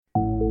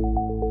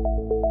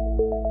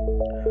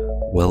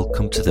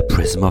Welcome to the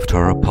Prism of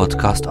Torah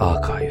podcast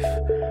archive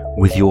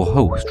with your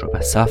host, Rabbi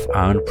Asaf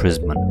Aaron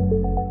Prisman.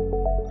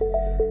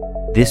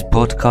 This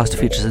podcast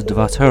features a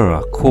Dvar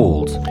Torah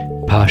called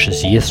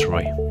Parshas Yisro,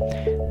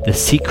 the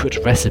secret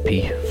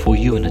recipe for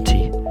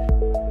unity.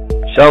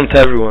 Shalom to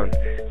everyone.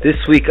 This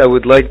week I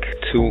would like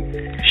to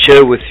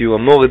share with you a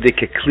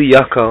moredik, a kli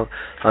yakar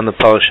on the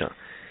parsha.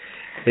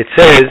 It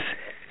says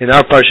in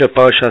our parsha,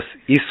 Parshas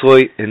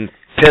Yisro, in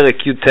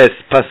Perek Yutes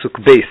Pasuk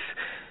Beis,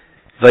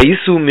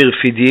 Vayisu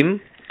mirfidim,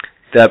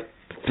 that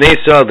Bnei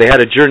Israel, they had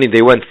a journey,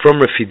 they went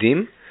from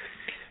Refidim,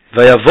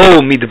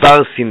 Vayavo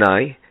midbar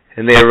Sinai,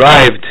 and they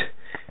arrived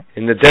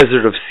in the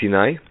desert of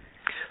Sinai,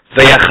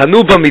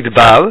 Vayachanu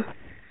bamidbar,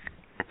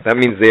 that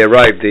means they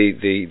arrived,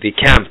 they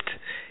camped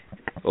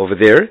over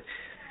there,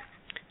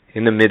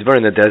 in the midbar,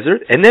 in the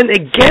desert, and then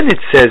again it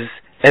says,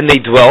 and they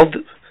dwelled,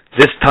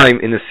 this time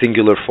in a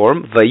singular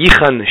form,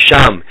 Vayichan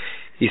Sham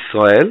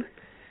Israel,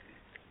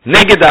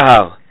 Neged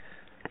Ahar,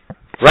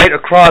 right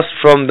across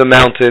from the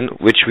mountain,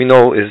 which we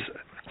know is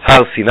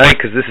Har Sinai,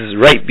 because this is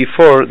right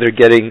before they're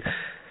getting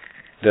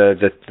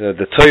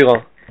the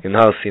Torah in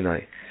Har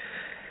Sinai.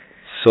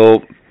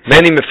 So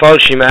many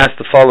Mefarshim ask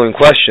the following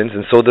questions,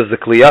 and so does the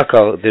Kli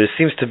Yakar. There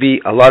seems to be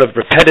a lot of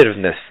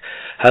repetitiveness.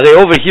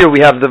 Over here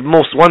we have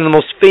one of the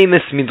most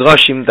famous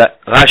midrashim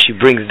that Rashi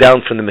brings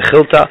down from the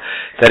Mechilta,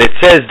 that it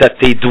says that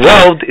they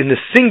dwelled in the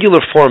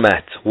singular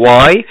format.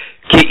 Why?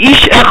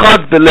 Ke'ish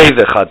echad belev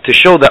echad, to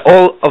show that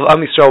all of Am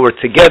Yisrael were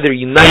together,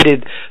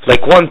 united,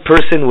 like one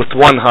person with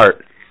one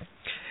heart.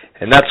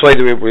 And that's why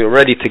we were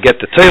ready to get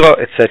the Torah,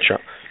 etc.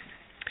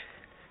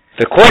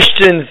 The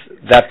questions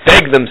that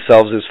beg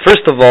themselves is,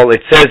 first of all,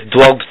 it says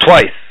dwelled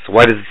twice.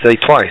 Why does it say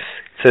twice?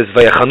 It says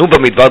Vayachanu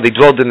bamidbar, they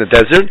dwelled in the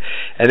desert,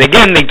 and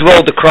again they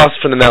dwelled across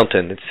from the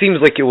mountain. It seems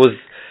like it was,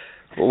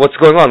 what's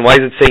going on? Why is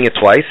it saying it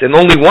twice? And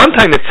only one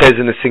time it says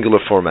in a singular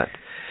format.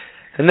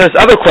 And there's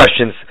other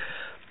questions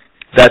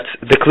that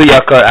the Kli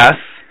Yakar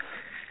asks.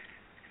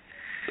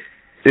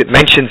 It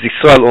mentions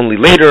Israel only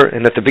later,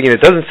 and at the beginning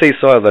it doesn't say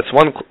Israel. That's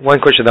one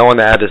question I want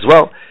to add as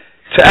well.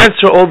 To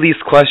answer all these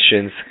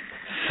questions,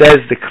 says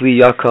the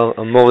Kli Yakar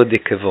a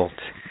moredik kavod.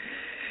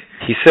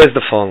 He says the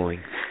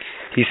following.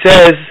 He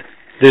says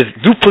there's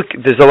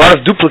a lot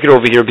of duplicate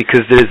over here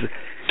because there's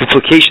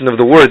duplication of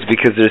the words,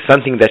 because there's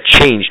something that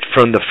changed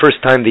from the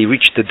first time they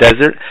reached the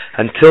desert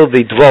until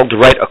they dwelled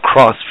right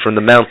across from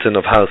the mountain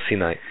of Har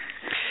Sinai.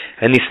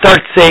 And he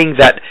starts saying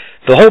that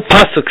the whole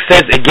pasuk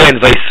says again,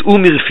 Vais'u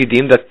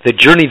mirfidim, that the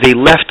journey they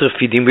left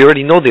Refidim, we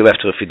already know they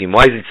left Refidim.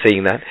 Why is it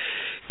saying that?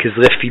 Because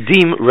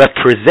Refidim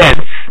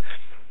represents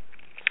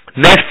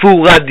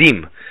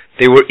mefuradim.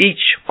 They were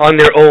each on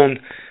their own,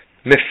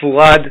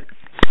 mefurad,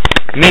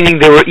 meaning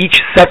they were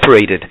each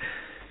separated.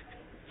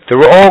 They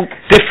were all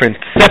different,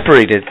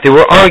 separated. They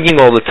were arguing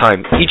all the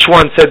time. Each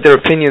one said their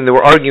opinion, they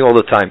were arguing all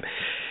the time.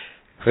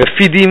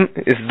 Refidim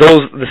is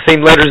the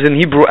same letters in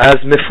Hebrew as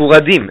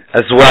mefuradim.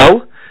 As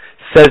well,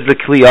 says the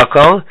Kli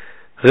Yakar,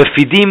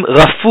 Refidim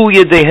rafu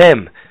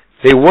yedehem.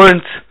 They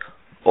weren't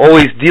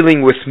always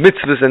dealing with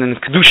mitzvahs and in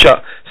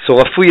kedusha, so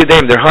rafu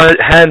yedehem, their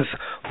hands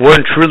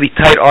weren't really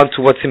tight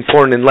onto what's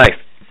important in life.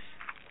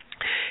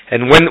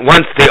 And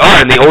once they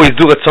are, and they always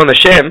do Ratzon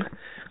Hashem,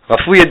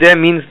 rafu yedehem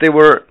means they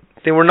were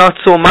not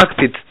so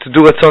makpid to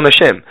do Ratzon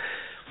Hashem,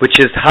 which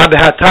is ha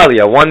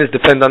behatalia. One is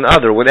dependent on the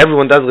other. When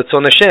everyone does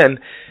Ratzon Hashem,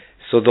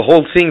 so the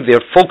whole thing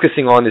they're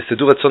focusing on is to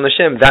do Ratzon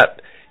Hashem,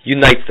 that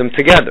unites them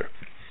together.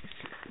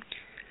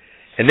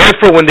 And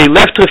therefore when they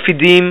left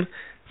Refidim,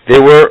 they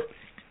were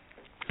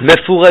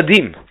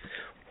mefuradim.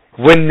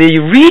 When they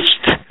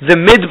reached the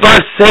Midbar,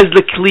 says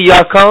the Kli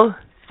Yakar,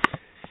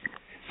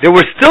 they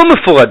were still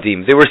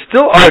mefuradim. They were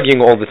still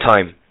arguing all the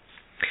time.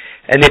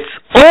 And it's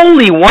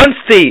only once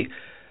they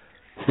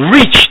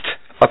reached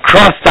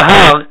across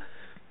Har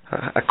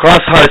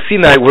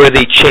Sinai, where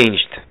they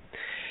changed.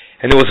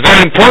 And it was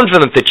very important for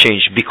them to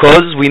change,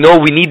 because we know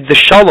we need the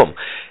shalom.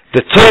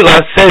 The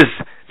Torah says,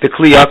 the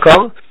Kli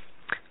Yakar,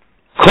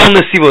 Kol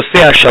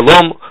nesivosei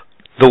shalom,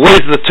 the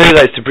ways of the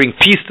Torah is to bring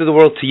peace to the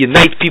world, to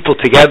unite people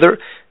together.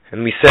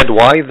 And we said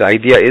why? The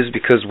idea is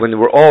because when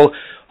we're all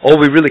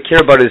we really care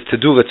about is to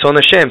do Ratzon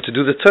Hashem, to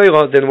do the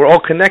Torah, then we're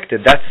all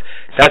connected.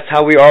 That's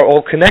how we are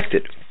all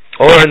connected.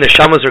 All our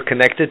neshamas are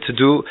connected to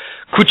do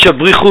Kutsha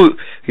Brichu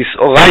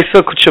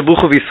Oraisa Kutsha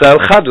Brichu V'Yisrael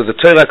Chadu. The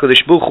Torah,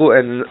 Kodesh Baruch Hu,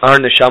 and our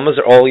neshamas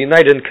are all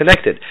united and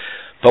connected.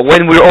 But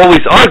when we're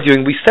always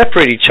arguing, we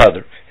separate each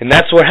other, and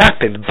that's what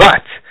happened.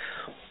 But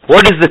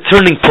what is the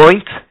turning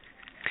point?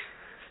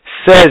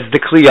 Says the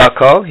Kli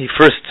Yakar. He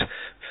first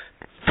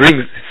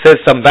says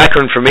some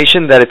background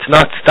information that it's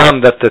not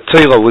stam that the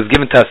Torah was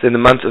given to us in the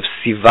month of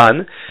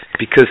Sivan,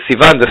 because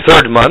Sivan, the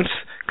third month,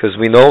 because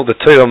we know the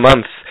Torah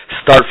months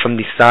start from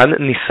Nisan,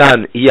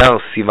 Iyar,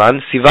 Sivan.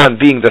 Sivan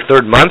being the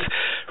third month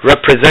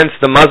represents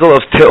the mazel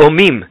of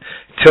Te'omim.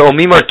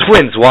 Te'omim are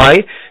twins. Why?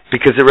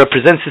 Because it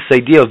represents this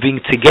idea of being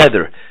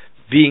together,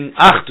 being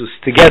achdus,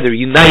 together,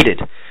 united.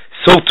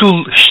 So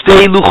too,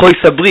 shtei luchoi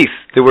sabris,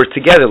 they were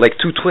together like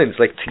two twins,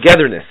 like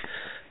togetherness.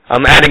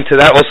 I'm adding to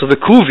that also the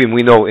Kruvim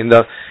we know in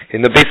the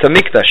Beis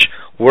Hamikdash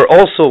were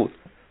also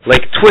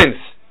like twins,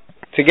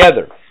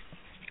 together.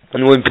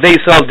 And when Bnei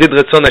Yisrael did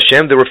Ratzon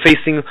Hashem, they were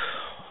facing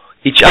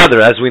each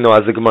other, as we know,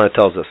 as the Gemara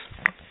tells us.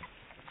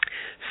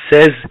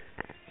 Says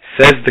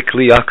the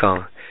Kli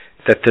Yakal,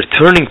 that their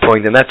turning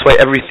point, and that's why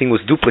everything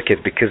was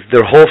duplicate, because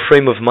their whole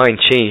frame of mind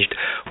changed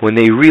when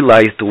they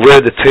realized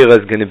where the Torah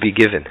is going to be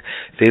given.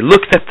 They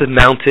looked at the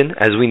mountain,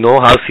 as we know,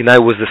 how Sinai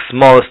was the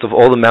smallest of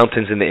all the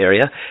mountains in the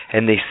area,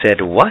 and they said,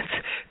 what?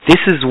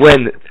 This is where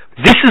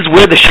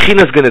the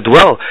Shekhinah is going to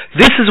dwell.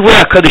 This is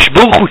where HaKadosh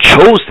Baruch Hu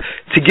chose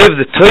to give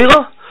the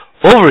Torah?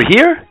 Over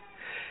here?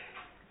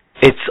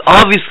 It's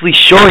obviously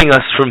showing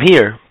us from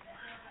here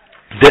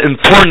the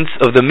importance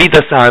of the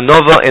Midas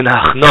HaNova and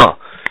Hachna.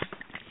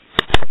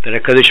 That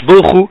HaKadosh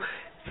Baruch Hu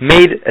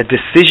made a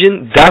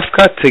decision,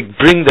 Dafka, to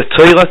bring the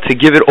Torah, to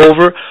give it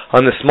over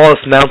on the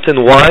smallest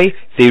mountain. Why?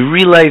 They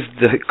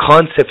realized the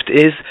concept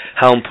is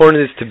how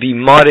important it is to be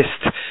modest,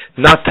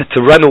 not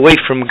to run away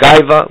from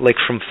Gaiva, like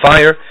from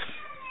fire.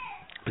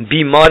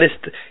 Be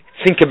modest,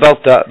 think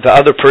about the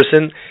other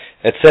person,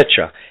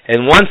 etc.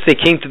 And once they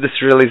came to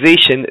this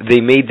realization, they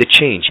made the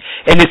change.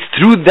 And it's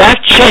through that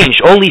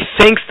change, only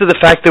thanks to the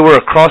fact they were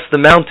across the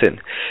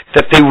mountain,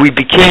 that we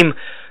became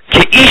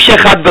Ke'ish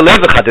echad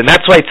belev echad. And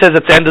that's why it says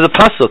at the end of the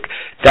pasuk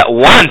that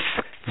once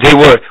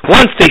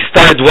they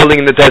started dwelling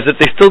in the desert,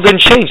 they still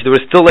didn't change. There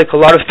were still like a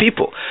lot of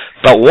people.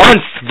 But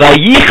once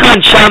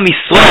Vayichan Sham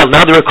Yisrael,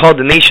 now they were called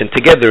a nation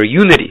together,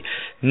 unity.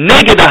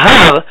 Neged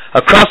Ahar,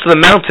 across the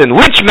mountain.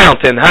 Which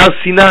mountain? Har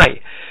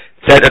Sinai.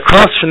 That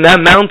across from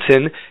that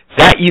mountain,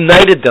 that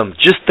united them.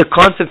 Just the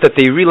concept that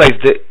they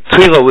realized that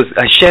Torah was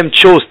Hashem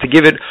chose to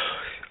give it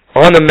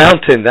on a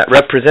mountain that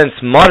represents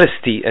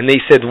modesty, and they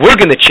said, we're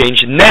going to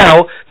change.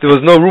 Now, there was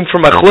no room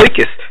for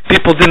machloikis.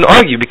 People didn't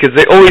argue because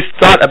they always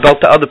thought about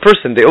the other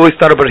person. They always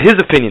thought about his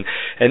opinion.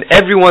 And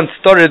everyone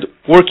started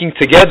working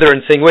together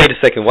and saying, wait a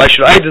second, why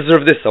should I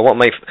deserve this? I want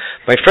my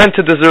friend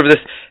to deserve this.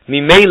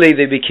 Mimele,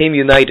 they became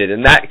united,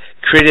 and that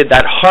created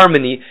that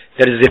harmony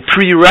that is a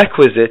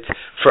prerequisite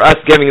for us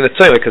giving the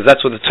Torah, because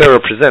that's what the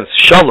Torah represents,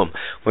 Shalom.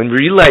 When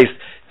we realize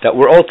that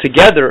we're all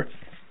together,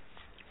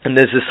 and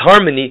there's this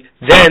harmony,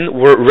 then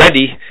we're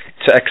ready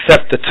to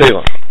accept the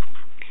Torah.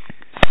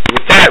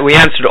 With that, we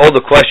answered all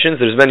the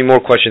questions. There's many more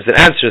questions than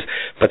answers,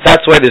 but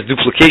that's why there's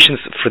duplications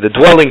for the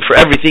dwelling, for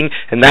everything,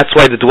 and that's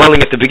why the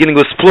dwelling at the beginning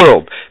was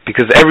plural,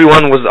 because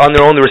everyone was on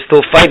their own. They were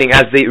still fighting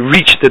as they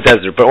reached the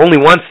desert, but only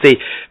once they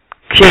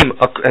came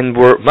and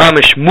were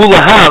mamish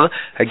mulahar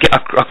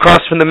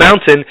across from the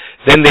mountain,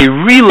 then they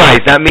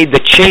realized that made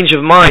the change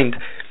of mind.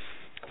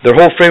 Their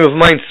whole frame of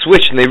mind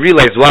switched, and they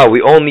realized, wow,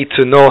 we all need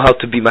to know how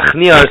to be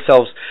machnia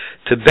ourselves,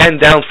 to bend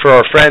down for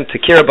our friend, to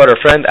care about our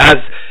friend. As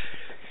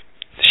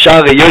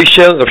Sha'ar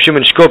Yosher, Rav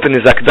Shimon Shkop in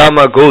his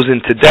Akdama goes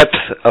into depth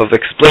of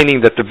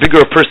explaining that the bigger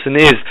a person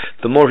is,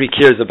 the more he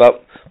cares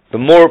about, the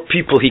more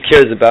people he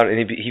cares about,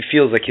 and he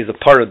feels like he's a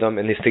part of them,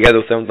 and he's together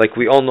with them. Like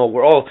we all know,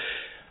 we're all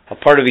a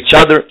part of each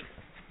other.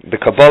 The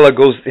Kabbalah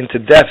goes into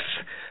depth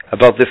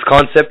about this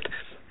concept.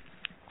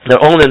 Their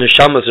own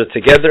neshamas are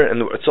together,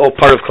 and it's all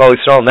part of Klal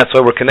Yisrael, and that's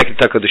why we're connected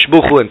to HaKadosh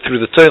Baruch Hu and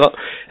through the Torah.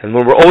 And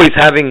when we're always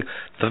having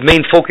the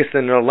main focus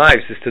in our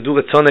lives is to do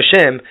Ratzon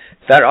Hashem,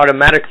 that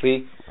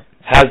automatically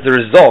has the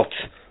result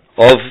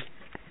of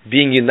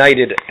being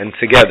united and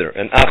together,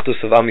 and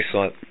Achdus of Am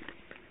Yisrael.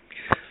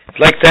 I'd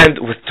like to end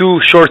with two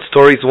short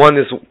stories. One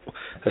is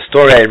a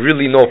story I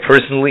really know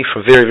personally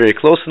from very, very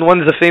close, and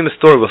one is a famous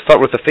story. We'll start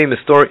with a famous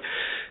story.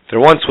 There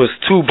once was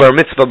two bar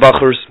mitzvah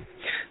bachurs.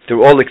 They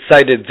were all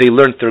excited. They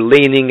learned their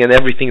laning and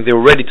everything. They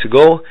were ready to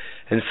go.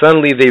 And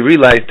suddenly they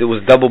realized it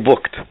was double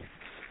booked.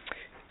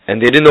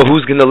 And they didn't know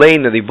who's going to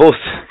lane. And they both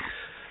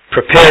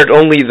prepared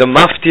only the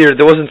maftir.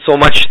 There wasn't so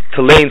much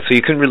to lane, so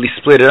you couldn't really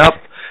split it up.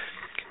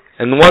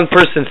 And one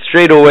person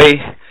straight away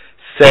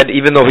said,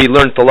 even though he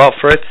learned a lot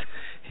for it,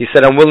 he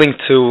said, I'm willing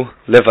to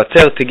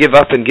levater, to give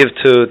up and give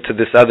to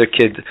this other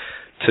kid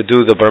to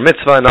do the bar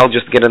mitzvah, and I'll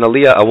just get an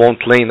aliyah. I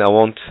won't lane. I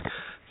won't.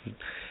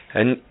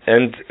 And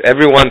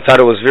everyone thought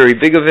it was very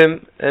big of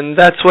him, and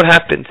that's what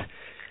happened.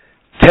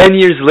 10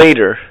 years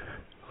later,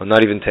 or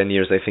not even 10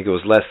 years, I think it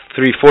was less,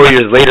 3-4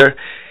 years later,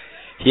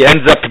 he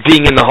ends up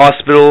being in the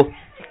hospital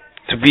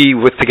to be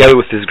together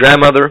with his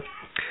grandmother.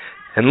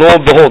 And lo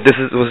and behold,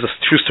 was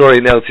a true story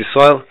in Eretz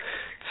Yisrael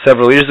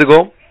several years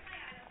ago.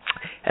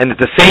 And at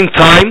the same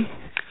time,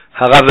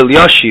 Harav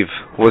Elyashiv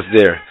was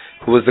there,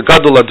 who was the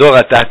Gadol Ador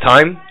at that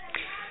time.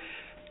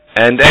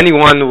 And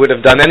anyone would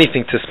have done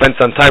anything to spend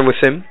some time with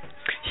him.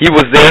 He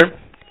was there.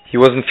 He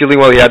wasn't feeling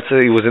well. He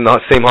was in the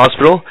same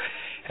hospital,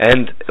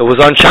 and it was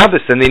on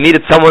Shabbos, and they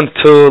needed someone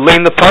to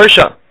lane the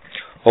parsha,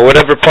 or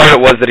whatever part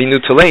it was that he knew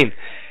to lane.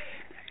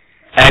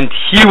 And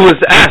he was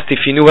asked if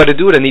he knew how to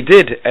do it, and he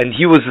did. And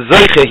he was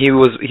zeiche.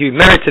 He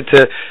merited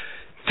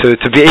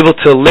to be able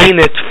to lane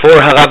it for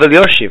Harav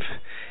Elyashiv.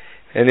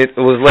 And it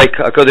was like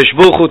HaKadosh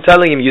Baruch Hu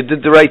telling him, you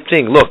did the right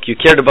thing. Look, you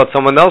cared about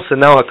someone else,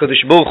 and now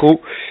HaKadosh Baruch Hu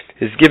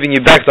is giving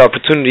you back the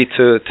opportunity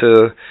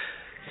to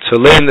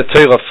learn the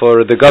Torah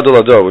for the Gadol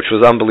Ador, which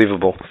was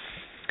unbelievable.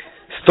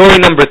 Story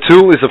number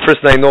 2 is a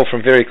person I know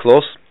from very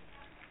close.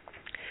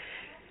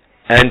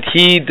 and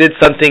he did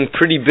something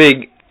pretty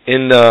big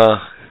in the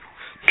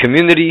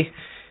community.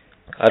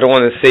 I don't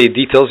want to say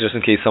details just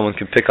in case someone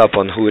can pick up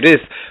on who it is,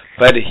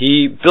 but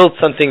he built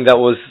something that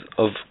was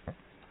of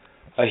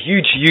a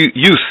huge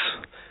use,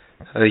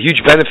 a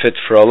huge benefit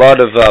for a lot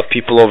of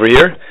people over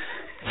here,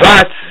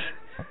 but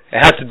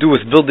it had to do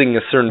with building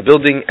a certain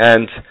building,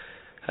 and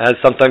as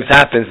sometimes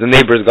happens, the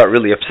neighbors got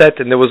really upset,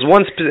 and there was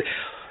one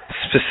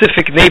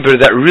specific neighbor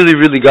that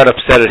really got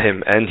upset at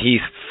him, and he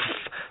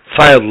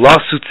filed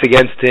lawsuits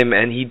against him,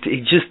 and he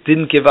just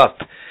didn't give up,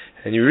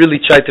 and he really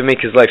tried to make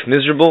his life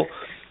miserable.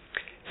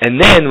 And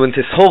then when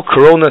this whole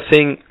corona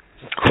thing,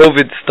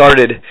 COVID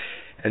started,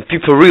 and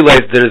people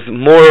realized there's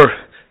more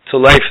to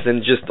life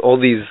than just all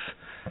these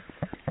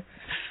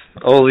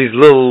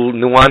little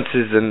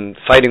nuances and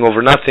fighting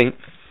over nothing,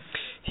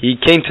 he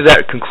came to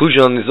that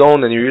conclusion on his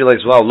own, and he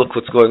realized, wow, look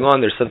what's going on,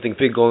 there's something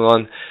big going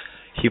on.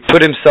 He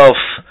put himself,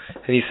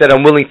 and he said,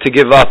 I'm willing to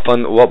give up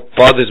on what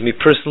bothers me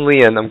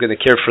personally, and I'm going to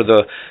care for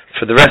the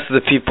rest of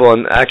the people,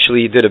 and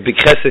actually he did a big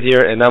chesed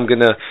here, and I'm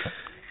going to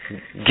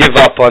give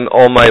up on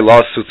all my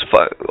lawsuits,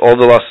 all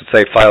the lawsuits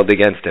I filed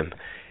against him.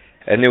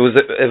 And it was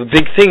a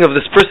big thing of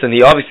this person.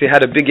 He obviously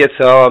had a big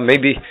yetzirah,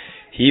 maybe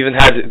he even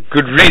had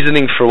good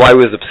reasoning for why he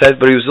was upset,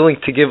 but he was willing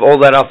to give all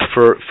that up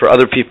for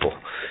other people.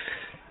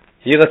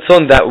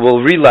 Yiratzon that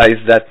will realize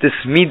that this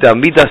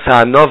midas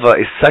ha'anova,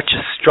 is such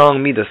a strong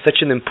midah, such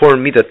an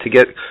important midah to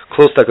get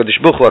close to HaKadosh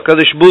Baruch Hu.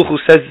 HaKadosh Baruch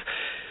Hu says,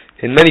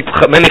 in many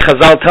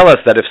Chazal tell us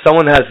that if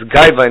someone has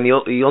gaiva and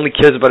he only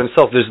cares about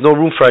himself, there's no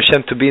room for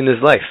Hashem to be in his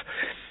life.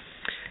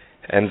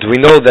 And we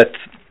know that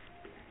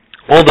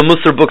all the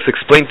Musar books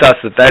explain to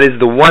us that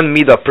is the one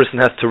midah a person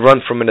has to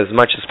run from it as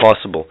much as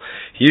possible.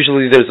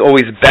 Usually there's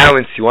always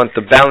balance, you want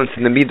the balance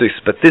in the midos,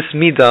 but this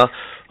midah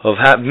of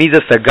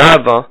midas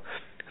agava,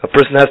 a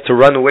person has to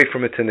run away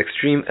from it to an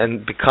extreme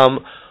and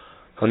become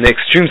on the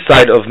extreme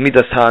side of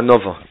midas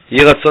ha'anova.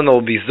 Yiratzon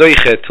will be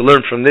zoiche to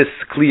learn from this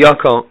Kli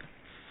Yakar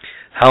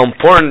how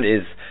important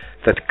it is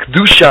that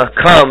Kedusha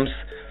comes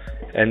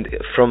and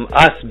from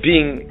us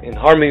being in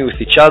harmony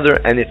with each other,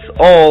 and it's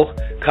all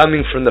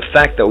coming from the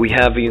fact that we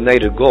have a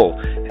united goal,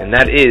 and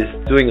that is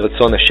doing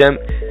Ratzon Hashem,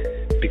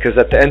 because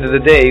at the end of the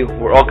day,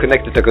 we're all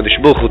connected to HaKadosh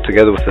Baruch Hu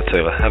together with the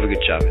Torah. Have a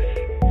good Shabbos.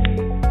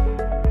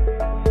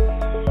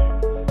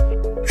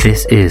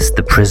 This is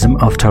the Prism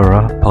of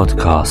Torah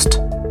podcast.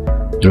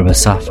 Rabbi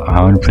Asaf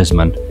Aaron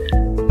Prisman.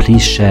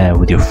 Please share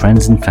with your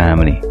friends and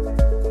family.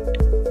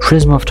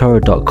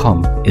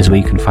 prismoftorah.com is where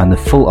you can find the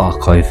full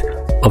archive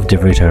of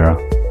Divrei Torah.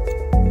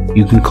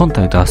 You can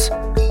contact us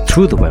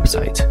through the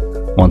website.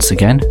 Once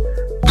again,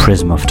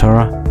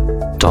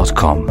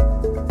 prismoftorah.com.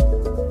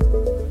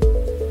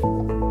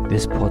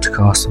 This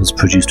podcast was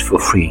produced for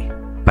free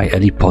by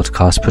Eli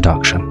Podcast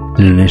Production.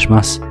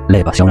 L'Nishmas,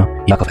 Le'Bas Yona,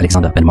 Yaakov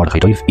Alexander ben Mordechai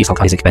Doiv,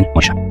 Yitzchak Isaac ben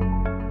Moshe.